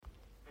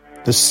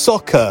The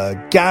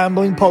Soccer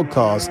Gambling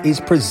Podcast is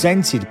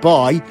presented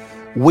by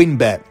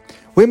WynnBET.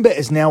 WynnBET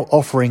is now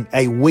offering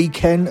a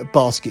weekend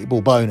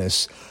basketball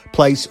bonus.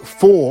 Place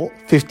 4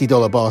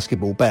 $50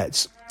 basketball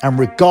bets, and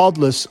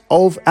regardless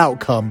of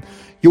outcome,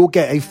 you'll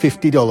get a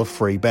 $50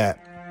 free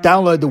bet.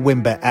 Download the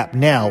WynnBET app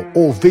now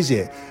or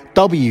visit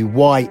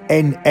wynnbet.com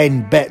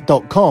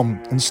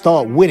and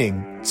start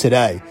winning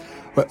today.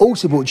 We're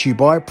also brought to you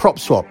by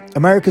PropSwap,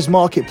 America's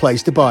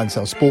marketplace to buy and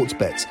sell sports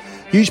bets.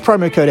 Use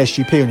promo code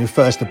SGP on your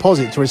first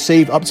deposit to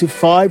receive up to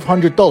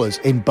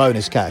 $500 in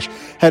bonus cash.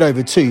 Head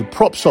over to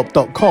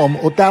PropSwap.com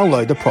or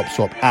download the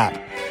PropSwap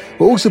app.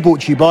 We're also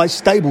brought to you by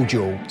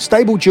StableDuel.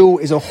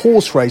 StableDuel is a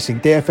horse racing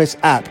DFS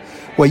app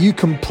where you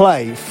can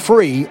play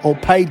free or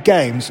paid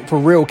games for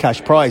real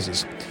cash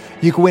prizes.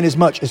 You can win as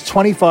much as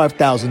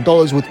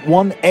 $25,000 with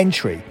one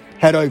entry.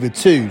 Head over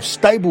to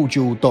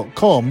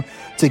StableDuel.com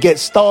to get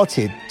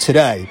started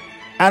today.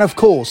 And of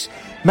course,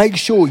 make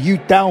sure you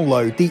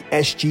download the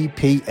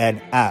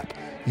SGPN app,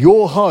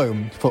 your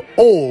home for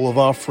all of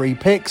our free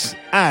picks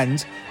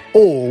and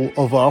all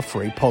of our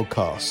free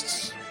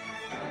podcasts.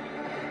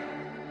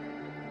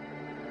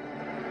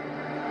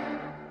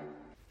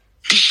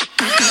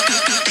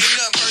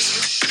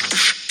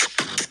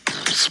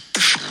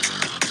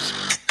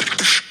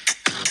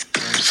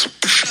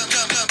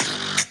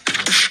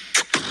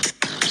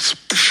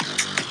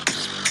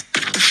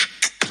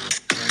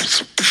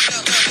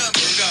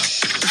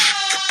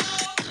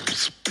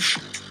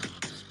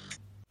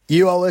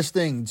 You are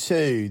listening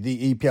to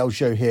the EPL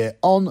show here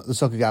on the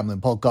Soccer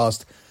Gambling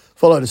Podcast.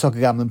 Follow the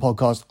Soccer Gambling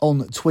Podcast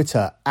on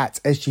Twitter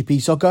at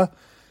SGP Soccer.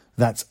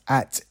 That's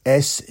at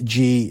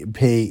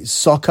SGP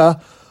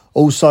Soccer.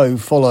 Also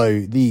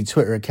follow the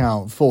Twitter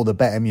account for the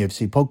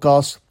BetMUFC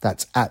podcast.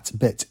 That's at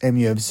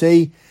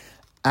BetMUFC,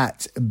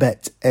 at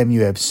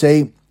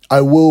BetMUFC.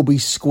 I will be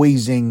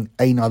squeezing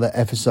another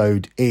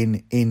episode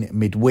in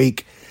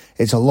midweek.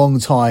 It's a long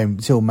time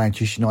till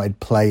Manchester United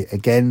play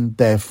again.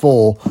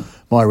 Therefore,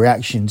 my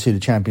reaction to the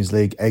Champions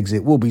League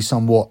exit will be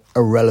somewhat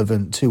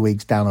irrelevant 2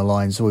 weeks down the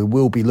line. So we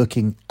will be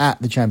looking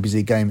at the Champions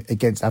League game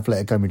against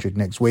Atletico Madrid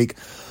next week.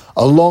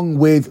 Along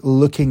with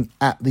looking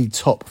at the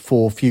top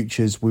four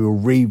futures, we will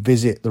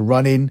revisit the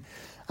run-in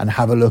and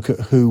have a look at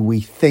who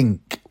we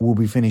think will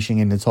be finishing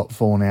in the top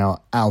four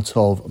now out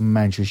of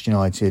Manchester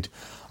United,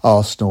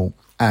 Arsenal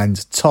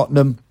and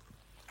Tottenham.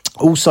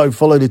 Also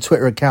follow the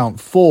Twitter account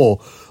for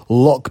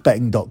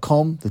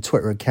lockbetting.com. The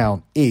Twitter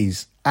account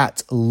is at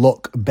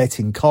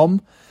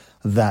lockbetting.com.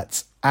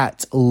 That's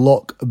at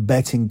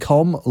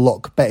lockbetting.com.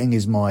 Lockbetting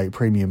is my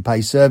premium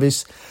pay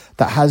service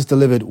that has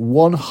delivered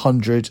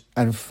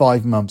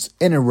 105 months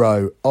in a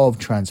row of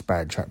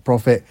transparent track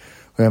profit.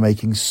 We're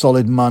making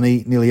solid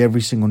money nearly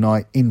every single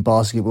night in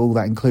basketball.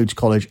 That includes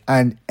college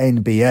and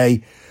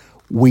NBA.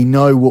 We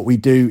know what we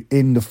do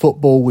in the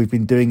football. We've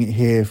been doing it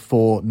here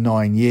for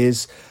 9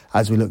 years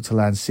as we look to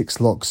land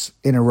 6 locks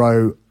in a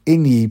row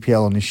in the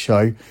EPL on this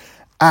show.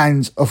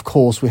 And of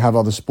course, we have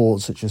other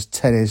sports such as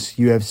tennis,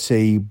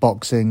 UFC,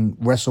 boxing,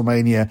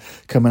 WrestleMania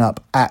coming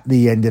up at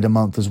the end of the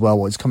month as well.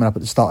 Well, it's coming up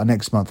at the start of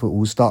next month, but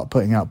we'll start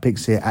putting out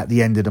picks here at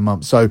the end of the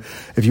month. So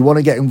if you want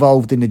to get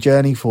involved in the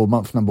journey for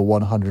month number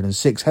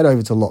 106, head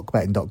over to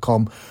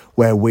lockbetting.com,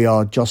 where we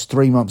are just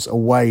 3 months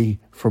away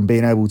from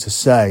being able to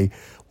say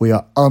we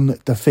are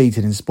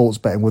undefeated in sports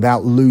betting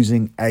without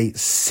losing a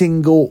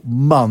single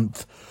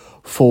month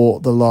for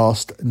the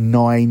last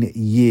 9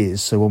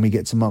 years. So when we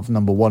get to month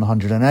number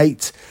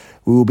 108,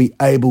 we will be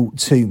able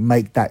to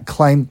make that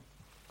claim.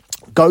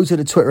 Go to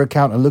the Twitter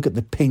account and look at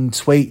the pinned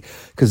tweet,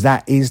 because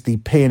that is the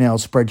P&L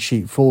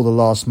spreadsheet for the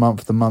last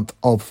month, the month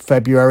of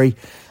February.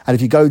 And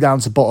if you go down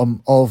to the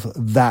bottom of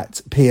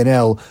that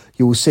P&L,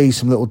 you will see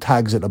some little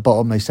tags at the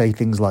bottom. They say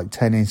things like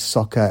tennis,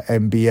 soccer,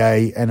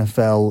 NBA,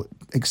 NFL,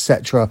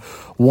 etc.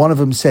 One of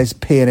them says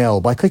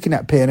P&L. By clicking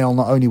that P&L,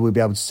 not only will you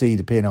be able to see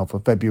the P&L for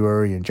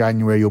February and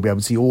January, you'll be able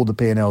to see all the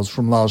P&Ls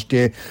from last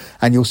year,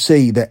 and you'll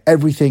see that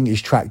everything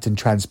is tracked and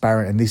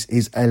transparent, and this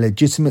is a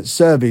legitimate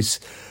service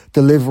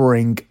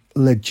delivering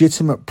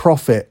legitimate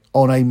profit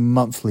on a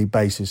monthly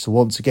basis. So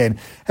once again,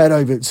 head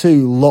over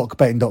to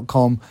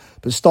lockbetting.com,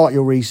 but start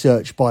your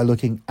research by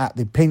looking at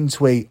the pinned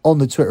tweet on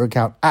the Twitter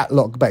account at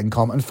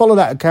lockbetting.com, and follow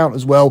that account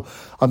as well.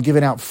 I'm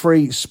giving out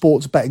free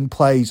sports betting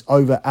plays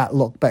over at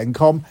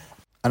lockbetting.com,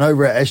 and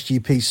over at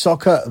SGP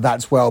Soccer,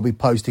 that's where I'll be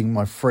posting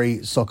my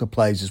free soccer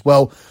plays as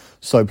well.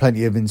 So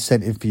plenty of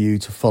incentive for you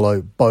to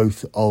follow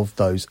both of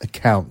those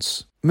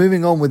accounts.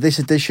 Moving on with this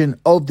edition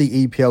of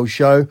the EPL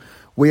show,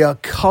 we are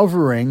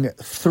covering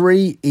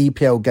 3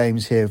 EPL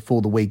games here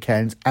for the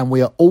weekend, and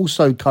we are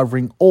also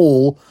covering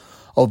all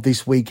of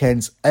this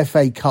weekend's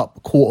FA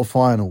Cup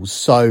quarterfinals.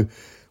 So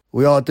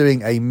we are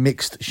doing a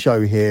mixed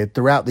show here.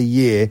 Throughout the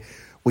year,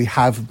 we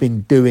have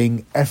been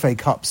doing FA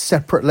Cup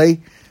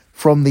separately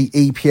from the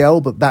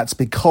EPL, but that's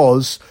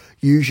because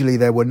usually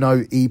there were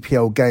no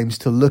EPL games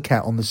to look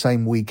at on the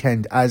same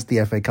weekend as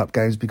the FA Cup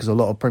games, because a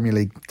lot of Premier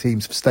League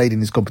teams have stayed in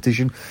this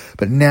competition.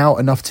 But now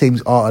enough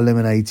teams are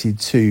eliminated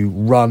to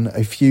run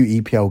a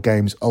few EPL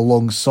games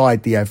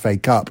alongside the FA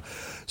Cup.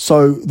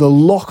 So the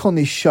lock on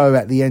this show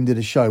at the end of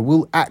the show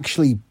will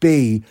actually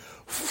be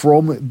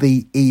from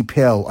the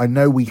EPL. I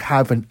know we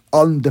have an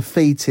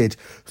undefeated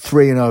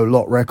 3-0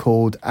 lot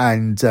record,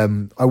 and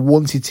I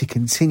wanted to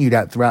continue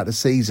that throughout the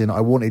season.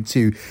 I wanted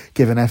to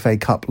give an FA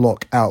Cup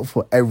lock out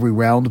for every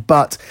round,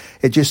 but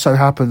it just so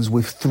happens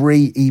with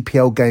 3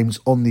 EPL games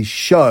on this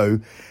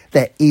show,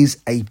 there is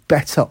a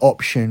better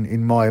option,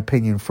 in my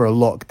opinion, for a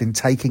lock than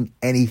taking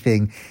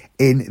anything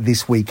in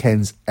this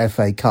weekend's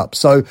FA Cup.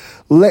 So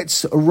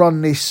let's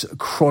run this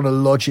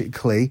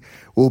chronologically.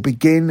 We'll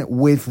begin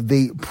with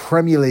the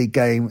Premier League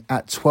game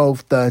at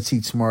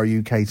 12:30 tomorrow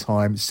UK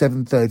time,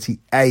 7:30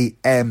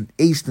 a.m.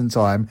 Eastern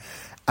time,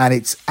 and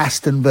it's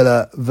Aston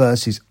Villa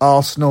versus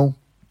Arsenal.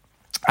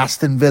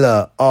 Aston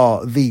Villa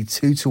are the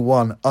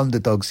 2-1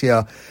 underdogs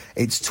here.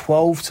 It's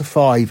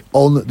 12-5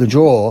 on the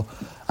draw,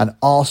 and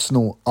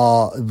Arsenal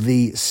are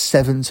the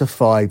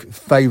 7-5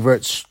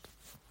 favourites.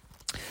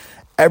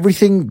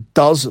 Everything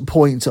does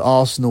point to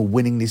Arsenal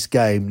winning this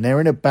game. They're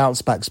in a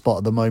bounce-back spot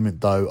at the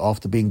moment, though,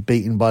 after being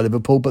beaten by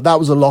Liverpool. But that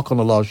was a lock on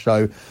the last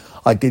show.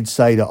 I did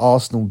say that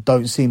Arsenal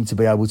don't seem to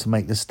be able to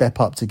make the step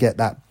up to get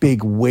that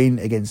big win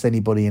against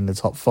anybody in the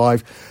top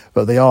 5.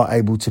 But they are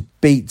able to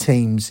beat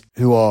teams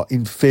who are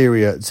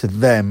inferior to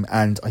them.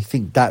 And I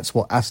think that's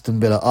what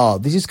Aston Villa are.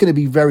 This is going to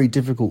be very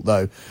difficult,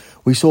 though.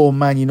 We saw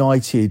Man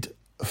United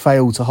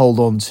fail to hold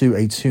on to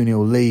a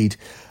 2-0 lead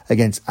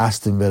against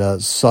Aston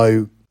Villa.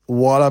 So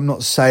while I'm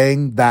not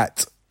saying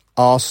that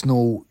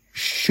Arsenal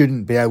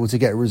shouldn't be able to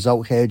get a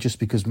result here just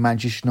because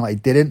Manchester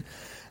United didn't,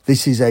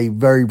 this is a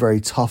very, very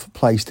tough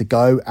place to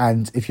go.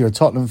 And if you're a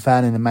Tottenham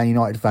fan and a Man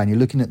United fan, you're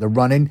looking at the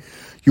running,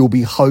 you'll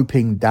be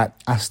hoping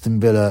that Aston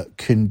Villa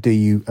can do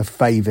you a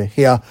favour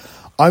here.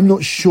 I'm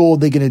not sure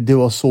they're going to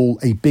do us all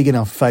a big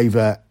enough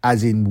favour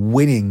as in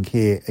winning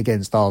here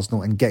against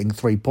Arsenal and getting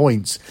 3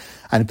 points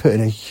and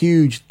putting a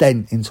huge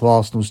dent into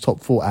Arsenal's top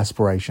 4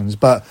 aspirations.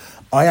 But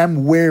I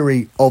am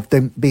wary of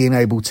them being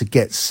able to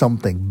get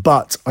something.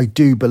 But I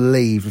do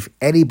believe if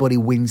anybody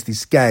wins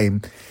this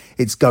game,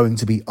 it's going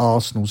to be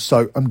Arsenal.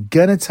 So I'm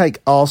going to take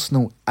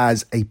Arsenal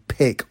as a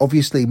pick.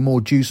 Obviously,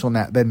 more juice on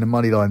that than the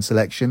moneyline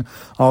selection.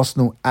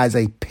 Arsenal as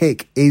a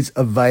pick is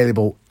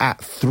available at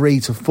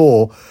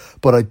 3-4.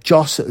 But I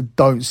just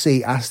don't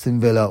see Aston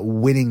Villa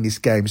winning this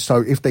game.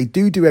 So if they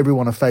do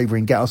everyone a favour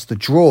and get us the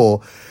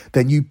draw,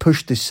 then you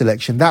push this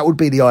selection. That would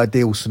be the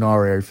ideal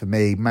scenario for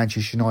me.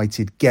 Manchester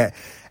United get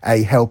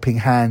a helping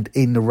hand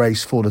in the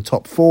race for the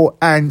top 4,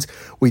 and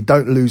we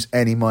don't lose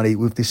any money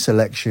with this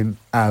selection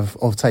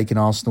of taking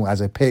Arsenal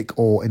as a pick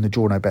or in the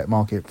draw no bet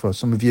market for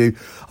some of you.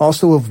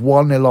 Arsenal have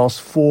won their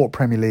last 4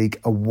 Premier League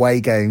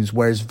away games,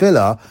 whereas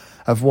Villa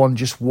have won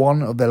just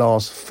 1 of their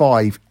last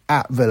 5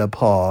 at Villa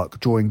Park,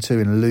 drawing 2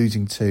 and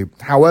losing 2.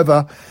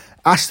 However,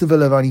 Aston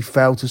Villa have only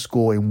failed to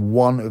score in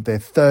 1 of their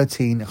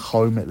 13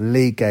 home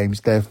league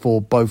games.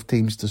 Therefore, both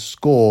teams to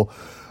score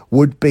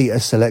would be a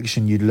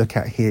selection you'd look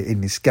at here in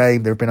this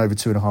game. There have been over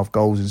 2.5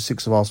 goals in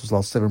 6 of Arsenal's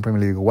last 7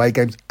 Premier League away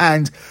games,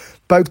 and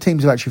both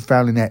teams have actually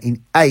found in there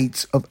in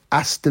 8 of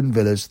Aston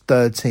Villa's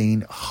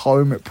 13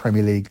 home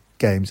Premier League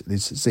games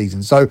this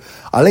season. So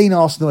I lean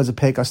Arsenal as a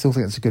pick. I still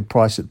think it's a good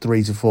price at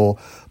 3-4,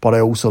 but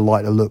I also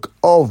like the look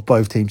of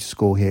both teams to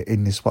score here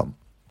in this one.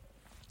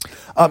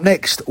 Up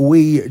next,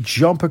 we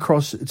jump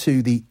across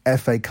to the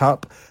FA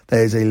Cup.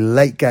 There's a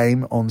late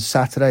game on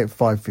Saturday at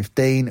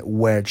 5:15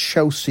 where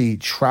Chelsea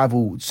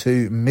travel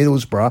to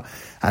Middlesbrough,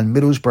 and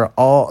Middlesbrough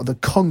are the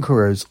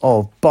conquerors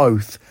of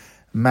both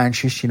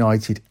Manchester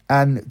United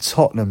and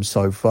Tottenham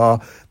so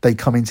far. They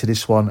come into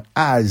this one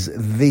as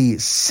the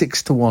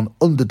 6-1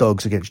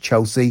 underdogs against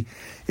Chelsea.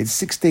 It's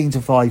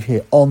 16-5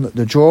 here on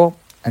the draw,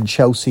 and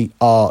Chelsea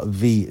are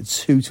the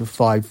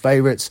 2-5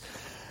 favourites.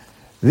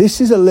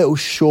 This is a little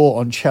short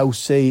on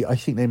Chelsea. I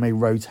think they may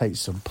rotate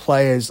some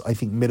players. I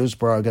think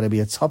Middlesbrough are going to be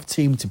a tough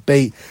team to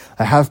beat.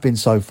 They have been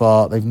so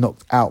far. They've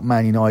knocked out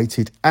Man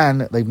United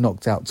and they've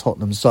knocked out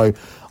Tottenham. So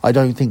I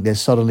don't think they're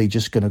suddenly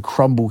just going to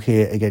crumble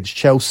here against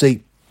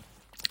Chelsea.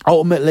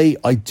 Ultimately,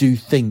 I do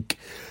think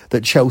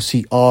that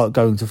Chelsea are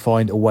going to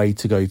find a way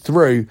to go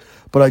through,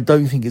 but I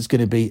don't think it's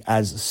going to be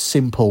as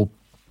simple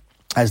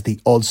as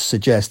the odds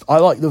suggest. I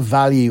like the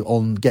value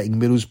on getting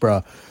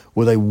Middlesbrough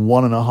with a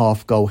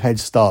 1.5 goal head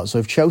start. So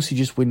if Chelsea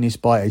just win this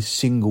by a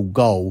single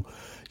goal,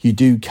 you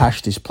do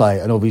cash this play.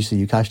 And obviously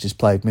you cash this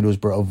play if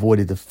Middlesbrough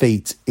avoided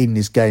defeat in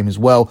this game as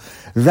well.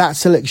 That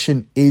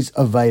selection is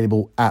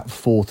available at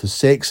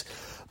 4-6.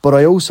 But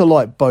I also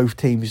like both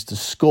teams to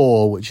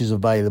score, which is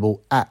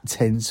available at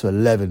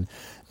 10-11.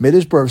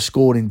 Middlesbrough have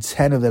scored in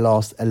 10 of their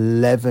last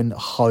 11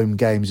 home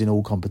games in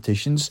all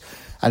competitions.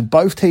 And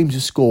both teams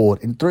have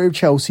scored in 3 of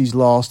Chelsea's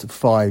last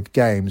 5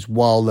 games,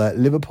 while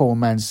Liverpool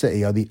and Man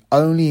City are the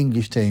only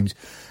English teams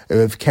who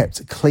have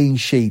kept clean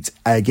sheets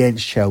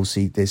against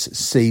Chelsea this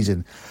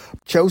season.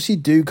 Chelsea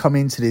do come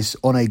into this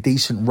on a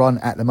decent run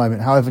at the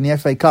moment. However, in the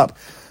FA Cup,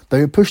 they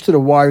were pushed to the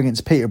wire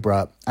against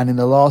Peterborough, and in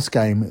the last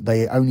game,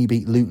 they only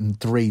beat Luton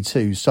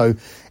 3-2. So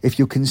if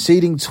you're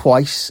conceding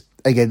twice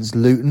against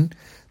Luton,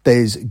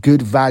 there's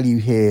good value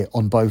here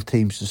on both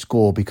teams to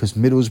score because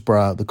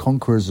Middlesbrough, the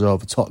conquerors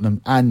of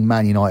Tottenham and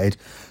Man United,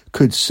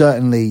 could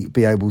certainly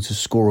be able to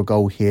score a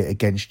goal here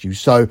against you.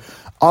 So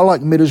I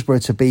like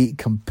Middlesbrough to be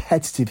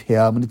competitive here.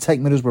 I'm going to take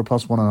Middlesbrough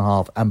plus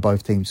 1.5 and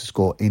both teams to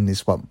score in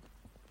this one.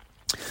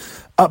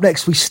 Up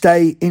next, we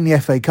stay in the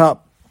FA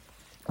Cup.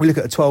 We look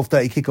at a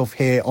 12:30 kickoff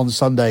here on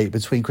Sunday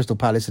between Crystal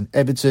Palace and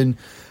Everton,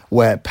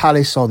 where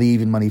Palace are the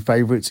even money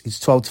favourites. It's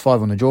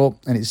 12-5 on the draw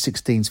and it's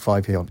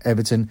 16-5 here on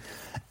Everton.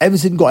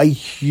 Everton got a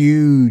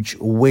huge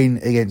win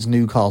against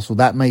Newcastle.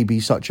 That may be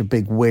such a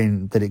big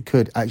win that it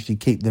could actually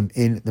keep them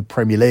in the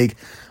Premier League.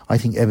 I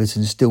think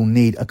Everton still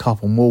need a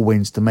couple more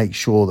wins to make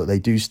sure that they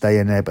do stay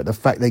in there. But the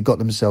fact they got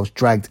themselves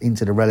dragged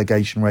into the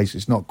relegation race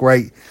is not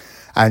great.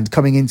 And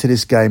coming into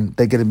this game,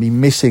 they're going to be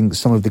missing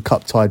some of the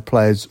cup-tied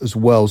players as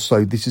well.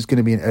 So this is going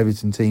to be an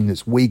Everton team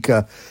that's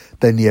weaker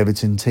than the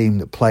Everton team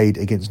that played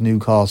against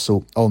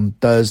Newcastle on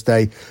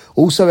Thursday.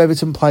 Also,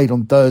 Everton played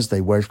on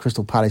Thursday, whereas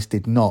Crystal Palace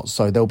did not.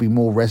 So they'll be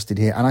more rested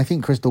here. And I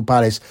think Crystal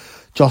Palace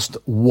just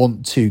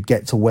want to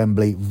get to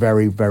Wembley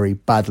very, very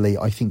badly.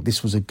 I think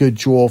this was a good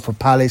draw for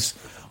Palace.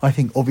 I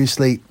think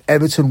obviously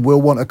Everton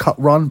will want a cup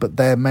run, but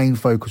their main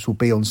focus will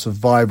be on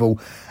survival.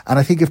 And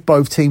I think if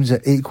both teams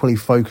are equally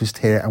focused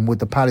here and with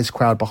the Palace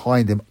crowd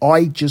behind them,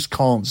 I just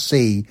can't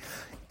see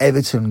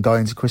Everton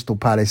going to Crystal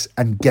Palace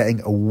and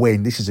getting a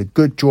win. This is a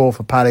good draw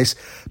for Palace.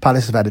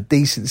 Palace have had a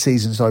decent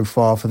season so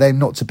far. For them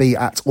not to be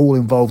at all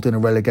involved in a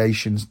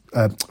relegation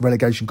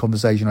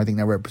conversation, I think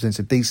that represents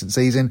a decent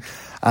season.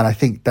 And I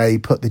think they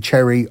put the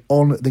cherry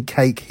on the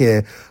cake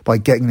here by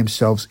getting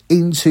themselves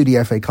into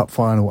the FA Cup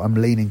final. I'm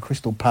leaning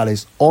Crystal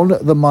Palace on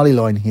the money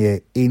line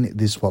here in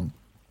this one.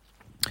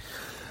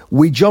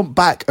 We jump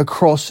back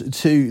across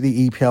to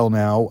the EPL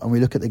now and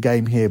we look at the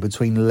game here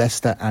between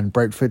Leicester and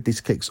Brentford.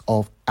 This kicks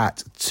off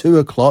at 2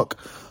 o'clock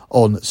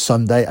on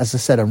Sunday. As I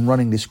said, I'm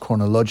running this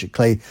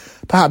chronologically.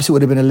 Perhaps it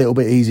would have been a little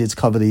bit easier to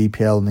cover the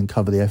EPL and then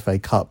cover the FA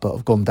Cup, but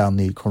I've gone down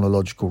the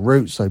chronological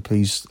route, so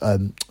please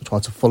try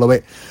to follow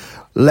it.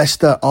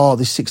 Leicester are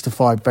the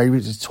 6-5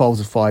 favourites. It's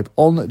 12-5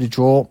 on the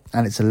draw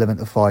and it's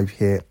 11-5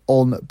 here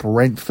on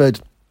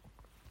Brentford.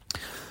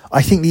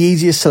 I think the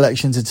easiest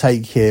selection to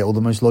take here, or the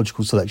most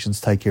logical selection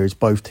to take here, is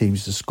both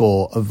teams to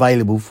score,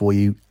 available for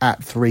you at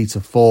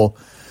 3-4.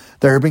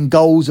 There have been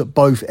goals at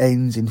both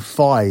ends in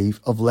 5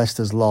 of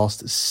Leicester's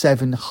last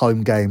 7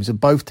 home games, and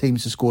both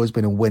teams to score has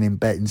been a winning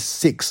bet in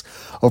 6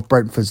 of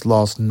Brentford's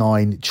last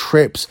 9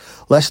 trips.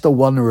 Leicester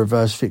won the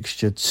reverse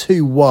fixture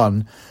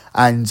 2-1,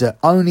 and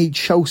only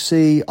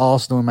Chelsea,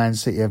 Arsenal and Man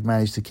City have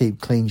managed to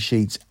keep clean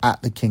sheets at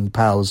the King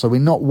Power. So we're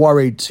not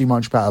worried too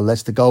much about a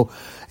Leicester goal.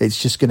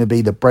 It's just going to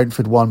be the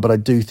Brentford one, but I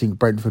do think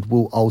Brentford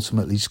will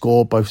ultimately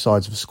score. Both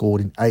sides have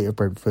scored in 8 of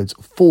Brentford's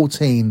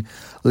 14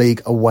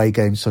 league away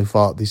games so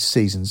far this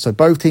season. So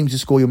both teams to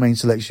score your main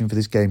selection for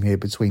this game here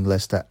between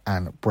Leicester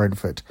and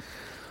Brentford.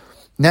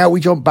 Now we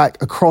jump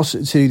back across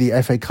to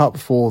the FA Cup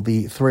for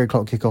the 3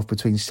 o'clock kickoff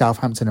between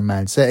Southampton and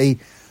Man City,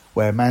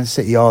 where Man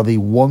City are the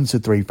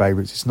 1-3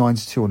 favourites. It's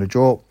 9-2 on the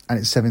draw and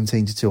it's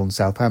 17-2 on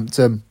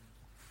Southampton.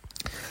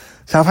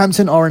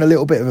 Southampton are in a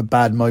little bit of a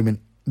bad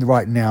moment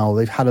right now.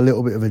 They've had a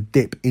little bit of a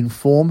dip in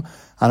form,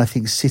 and I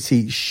think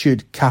City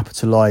should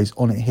capitalise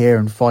on it here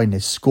and find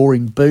their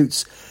scoring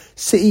boots.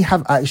 City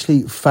have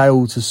actually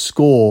failed to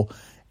score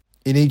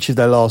in each of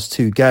their last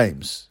 2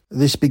 games.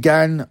 This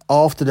began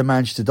after the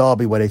Manchester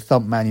derby where they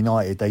thumped Man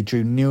United. They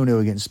drew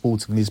 0-0 against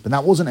Sporting Lisbon.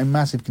 That wasn't a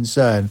massive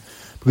concern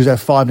because they're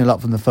 5-0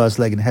 up from the first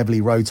leg and heavily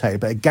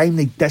rotated. But a game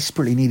they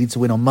desperately needed to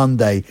win on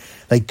Monday,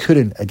 they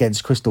couldn't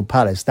against Crystal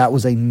Palace. That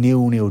was a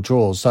 0-0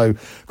 draw. So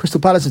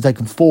Crystal Palace have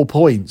taken 4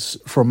 points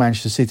from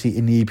Manchester City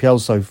in the EPL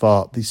so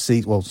far this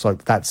season. Well, so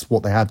that's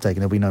what they have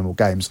taken. There'll be no more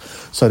games.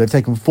 So they've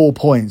taken 4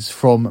 points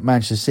from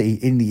Manchester City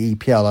in the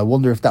EPL. I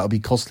wonder if that will be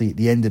costly at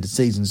the end of the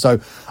season. So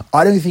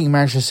I don't think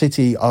Manchester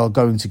City are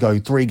going to go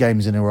 3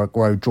 games in a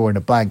row drawing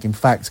a blank. In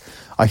fact,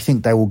 I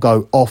think they will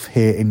go off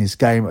here in this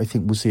game. I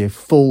think we'll see a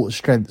full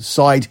strength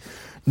side.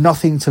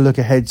 Nothing to look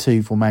ahead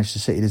to for Manchester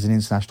City. There's an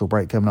international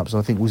break coming up, so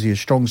I think we'll see a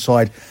strong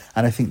side,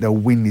 and I think they'll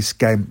win this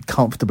game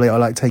comfortably. I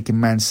like taking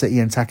Man City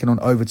and tacking on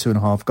over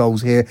 2.5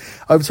 goals here.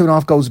 Over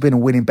 2.5 goals have been a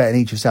winning bet in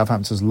each of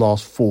Southampton's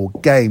last 4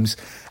 games,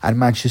 and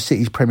Manchester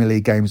City's Premier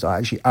League games are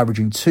actually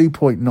averaging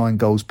 2.9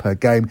 goals per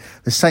game.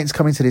 The Saints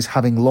come into this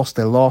having lost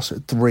their last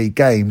 3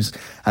 games,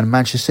 and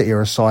Manchester City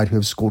are a side who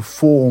have scored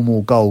 4 or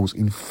more goals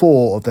in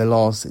 4 of their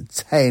last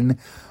 10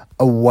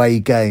 away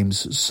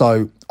games.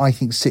 So I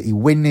think City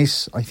win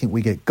this. I think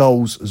we get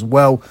goals as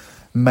well.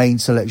 Main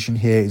selection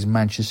here is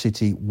Manchester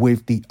City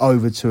with the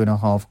over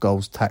 2.5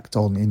 goals tacked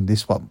on in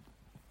this one.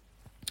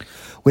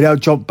 We now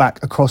jump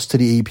back across to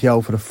the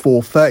EPL for the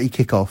 4:30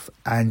 kickoff,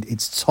 and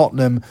it's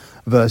Tottenham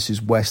versus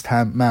West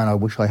Ham. Man, I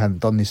wish I hadn't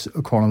done this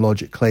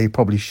chronologically.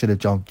 Probably should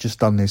have just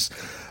done this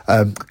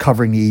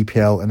covering the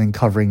EPL and then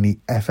covering the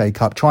FA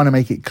Cup, trying to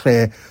make it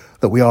clear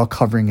that we are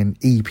covering an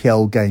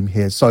EPL game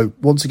here. So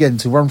once again,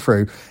 to run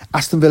through,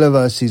 Aston Villa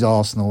versus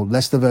Arsenal,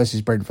 Leicester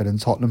versus Brentford, and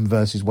Tottenham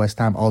versus West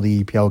Ham are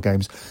the EPL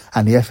games.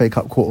 And the FA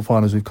Cup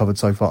quarterfinals we've covered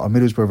so far are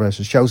Middlesbrough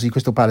versus Chelsea,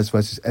 Crystal Palace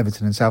versus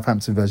Everton, and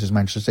Southampton versus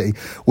Manchester City,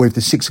 with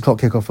the 6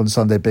 o'clock kickoff on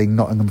Sunday being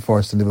Nottingham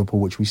Forest and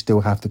Liverpool, which we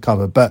still have to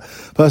cover. But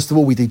first of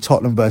all, we do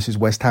Tottenham versus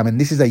West Ham, and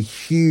this is a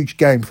huge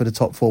game for the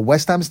top 4.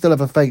 West Ham still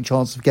have a faint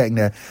chance of getting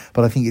there,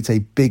 but I think it's a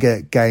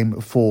bigger game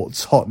for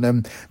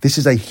Tottenham. This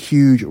is a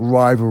huge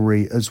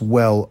rivalry as well.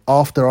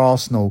 After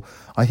Arsenal,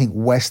 I think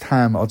West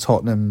Ham are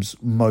Tottenham's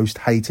most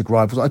hated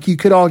rivals. Like, you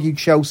could argue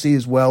Chelsea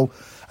as well.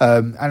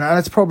 And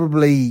that's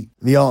probably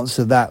the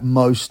answer that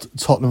most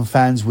Tottenham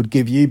fans would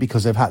give you,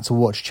 because they've had to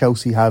watch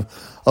Chelsea have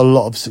a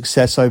lot of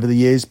success over the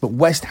years. But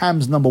West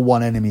Ham's number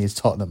one enemy is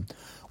Tottenham.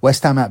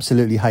 West Ham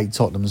absolutely hate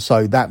Tottenham.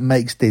 So that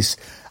makes this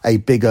a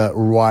bigger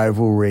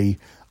rivalry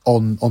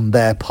on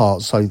their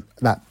part. So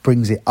that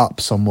brings it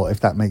up somewhat, if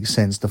that makes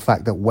sense. The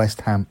fact that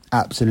West Ham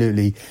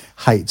absolutely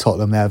hate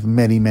Tottenham. They have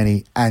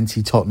many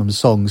anti-Tottenham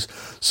songs.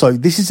 So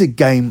this is a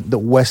game that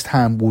West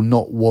Ham will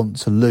not want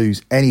to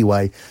lose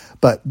anyway.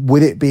 But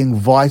with it being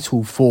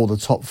vital for the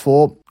top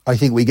 4, I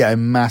think we get a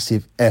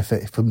massive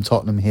effort from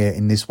Tottenham here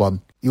in this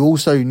one. You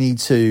also need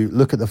to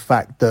look at the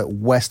fact that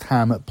West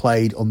Ham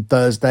played on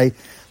Thursday.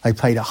 They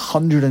played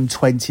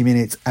 120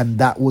 minutes, and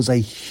that was a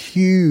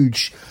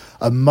huge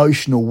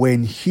emotional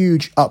win,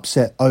 huge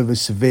upset over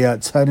Sevilla,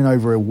 turning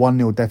over a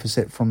 1-0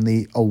 deficit from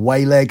the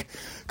away leg,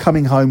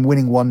 coming home,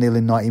 winning 1-0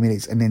 in 90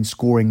 minutes, and then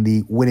scoring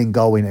the winning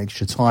goal in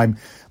extra time.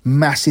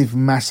 Massive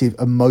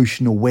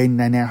emotional win.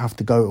 They now have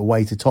to go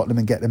away to Tottenham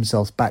and get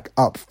themselves back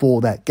up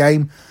for that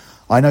game.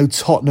 I know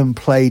Tottenham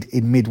played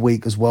in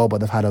midweek as well,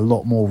 but they've had a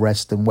lot more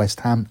rest than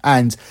West Ham,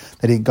 and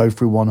they didn't go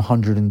through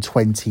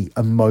 120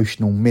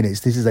 emotional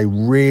minutes. This is a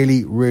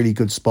really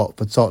good spot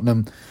for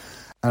Tottenham,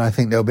 and I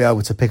think they'll be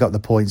able to pick up the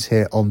points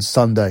here on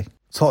Sunday.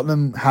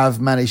 Tottenham have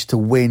managed to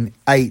win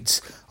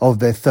 8 of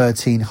their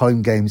 13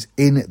 home games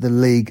in the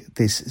league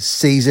this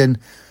season.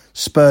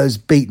 Spurs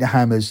beat the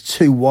Hammers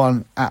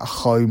 2-1 at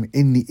home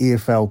in the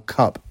EFL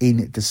Cup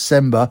in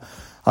December.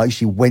 I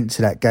actually went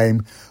to that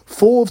game.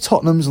 4 of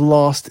Tottenham's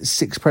last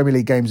 6 Premier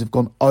League games have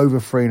gone over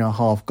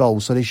 3.5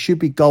 goals. So there should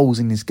be goals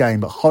in this game,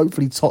 but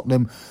hopefully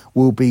Tottenham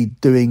will be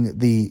doing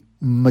the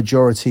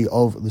majority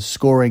of the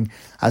scoring,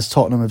 as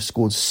Tottenham have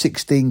scored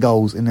 16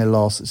 goals in their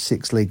last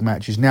 6 league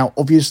matches. Now,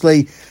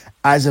 obviously,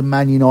 as a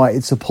Man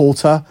United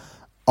supporter,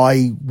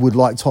 I would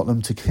like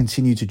Tottenham to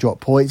continue to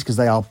drop points because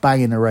they are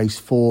banging the race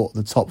for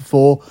the top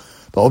 4.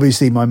 But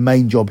obviously my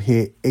main job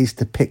here is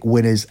to pick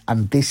winners,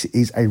 and this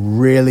is a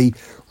really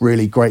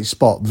great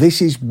spot.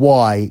 This is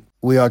why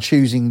we are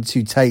choosing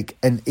to take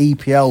an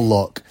EPL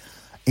lock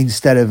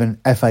instead of an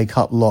FA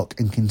Cup lock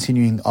and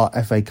continuing our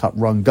FA Cup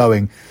run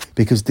going,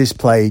 because this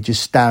play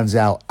just stands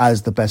out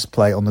as the best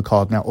play on the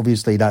card. Now,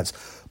 obviously that's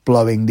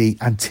blowing the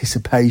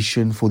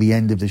anticipation for the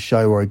end of the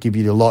show where I give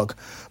you the lock.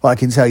 But I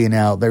can tell you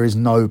now, there is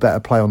no better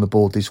play on the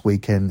board this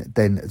weekend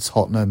than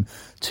Tottenham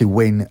to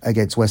win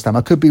against West Ham.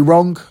 I could be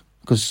wrong,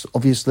 because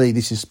obviously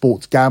this is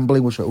sports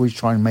gambling, which I always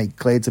try and make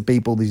clear to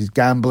people. This is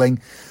gambling.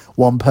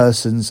 One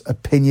person's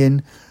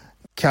opinion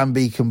can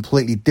be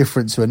completely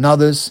different to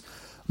another's,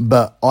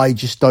 but I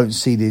just don't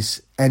see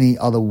this any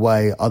other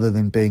way other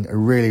than being a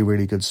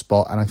really good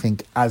spot. And I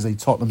think as a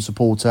Tottenham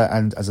supporter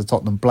and as a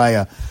Tottenham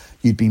player,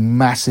 you'd be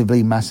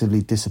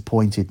massively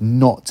disappointed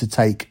not to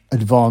take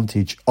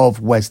advantage of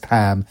West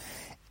Ham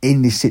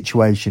in this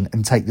situation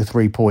and take the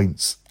 3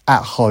 points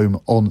at home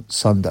on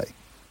Sunday.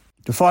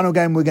 The final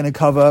game we're going to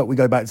cover, we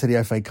go back to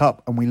the FA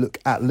Cup and we look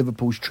at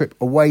Liverpool's trip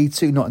away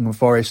to Nottingham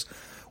Forest,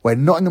 where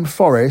Nottingham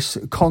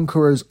Forest,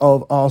 conquerors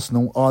of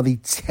Arsenal, are the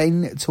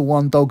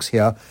 10-1 dogs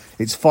here.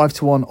 It's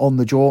 5-1 on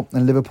the draw,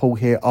 and Liverpool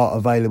here are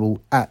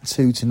available at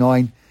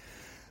 2-9.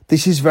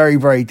 This is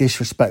very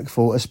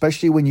disrespectful,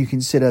 especially when you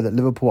consider that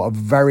Liverpool are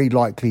very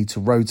likely to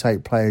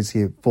rotate players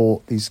here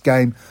for this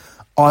game.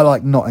 I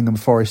like Nottingham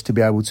Forest to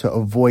be able to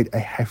avoid a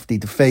hefty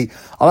defeat.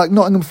 I like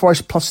Nottingham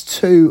Forest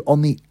 +2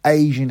 on the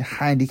Asian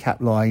handicap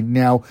line.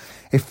 Now,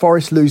 if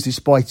Forest loses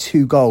by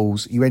 2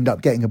 goals, you end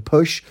up getting a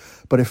push.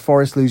 But if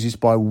Forest loses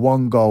by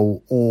 1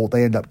 goal, or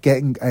they end up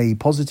getting a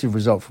positive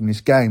result from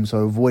this game, so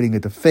avoiding a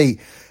defeat,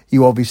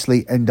 you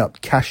obviously end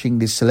up cashing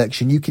this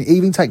selection. You can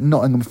even take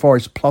Nottingham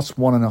Forest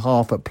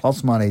 +1.5 at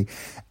plus money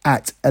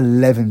at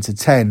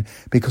 11-10,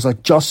 because I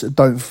just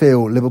don't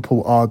feel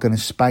Liverpool are going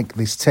to spank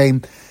this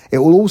team. It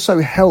will also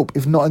help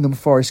if Nottingham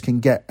Forest can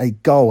get a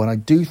goal, and I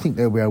do think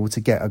they'll be able to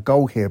get a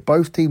goal here.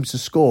 Both teams to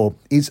score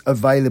is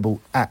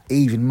available at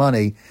even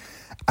money,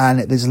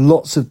 and there's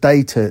lots of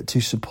data to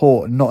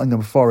support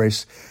Nottingham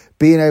Forest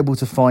being able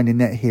to find a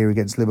net here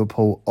against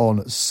Liverpool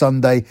on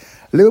Sunday.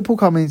 Liverpool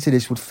coming into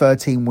this with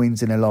 13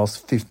 wins in their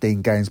last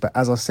 15 games, but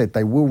as I said,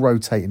 they will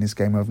rotate in this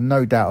game. I have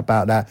no doubt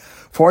about that.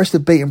 Forest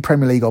have beaten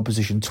Premier League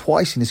opposition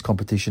twice in this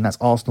competition. That's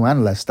Arsenal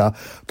and Leicester.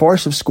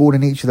 Forest have scored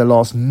in each of their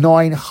last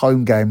 9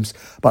 home games,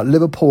 but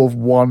Liverpool have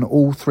won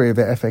all 3 of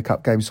their FA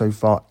Cup games so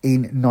far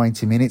in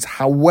 90 minutes.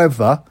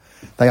 However,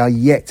 they are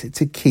yet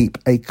to keep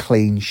a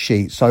clean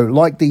sheet. So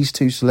like these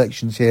two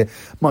selections here,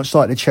 much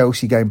like the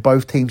Chelsea game,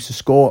 both teams to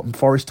score and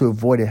Forest to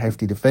avoid a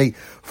hefty defeat.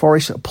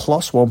 Forest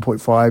plus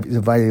 1.5 is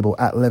available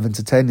at 11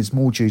 to 10. It's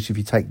more juice if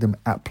you take them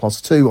at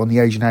plus 2 on the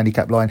Asian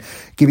handicap line,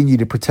 giving you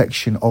the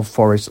protection of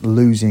Forest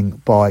losing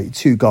by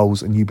 2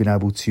 goals and you being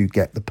able to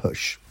get the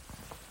push.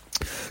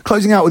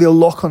 Closing out with your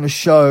lock on the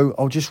show,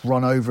 I'll just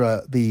run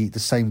over the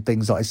same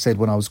things that I said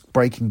when I was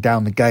breaking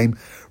down the game.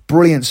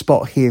 Brilliant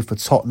spot here for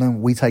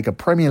Tottenham. We take a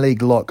Premier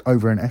League lock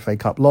over an FA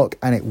Cup lock,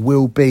 and it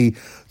will be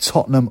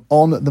Tottenham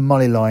on the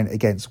money line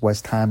against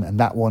West Ham, and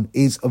that one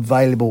is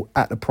available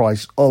at the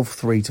price of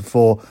 3 to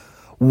 4.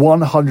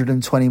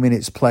 120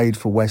 minutes played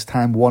for West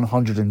Ham,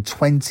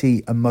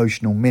 120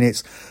 emotional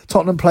minutes.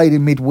 Tottenham played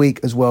in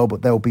midweek as well,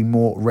 but they'll be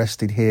more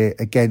rested here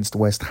against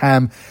West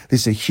Ham.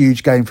 This is a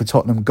huge game for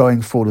Tottenham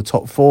going for the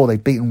top 4.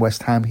 They've beaten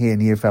West Ham here in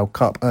the EFL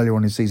Cup earlier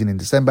on in the season in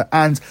December,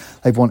 and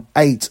they've won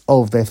 8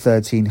 of their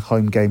 13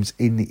 home games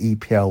in the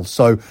EPL.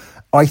 So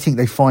I think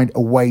they find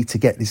a way to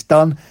get this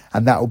done,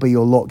 and that will be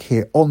your lock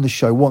here on the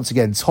show. Once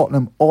again,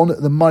 Tottenham on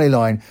the money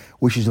line,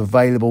 which is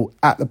available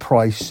at the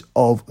price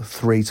of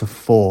 3 to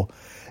 4.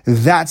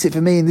 That's it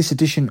for me in this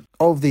edition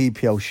of the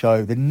EPL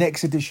show. The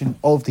next edition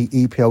of the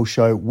EPL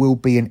show will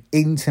be an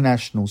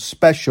international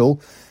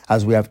special,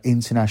 as we have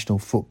international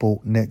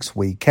football next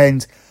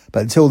weekend.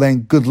 But until then,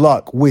 good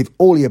luck with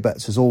all your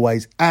bets as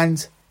always,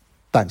 and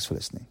thanks for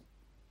listening.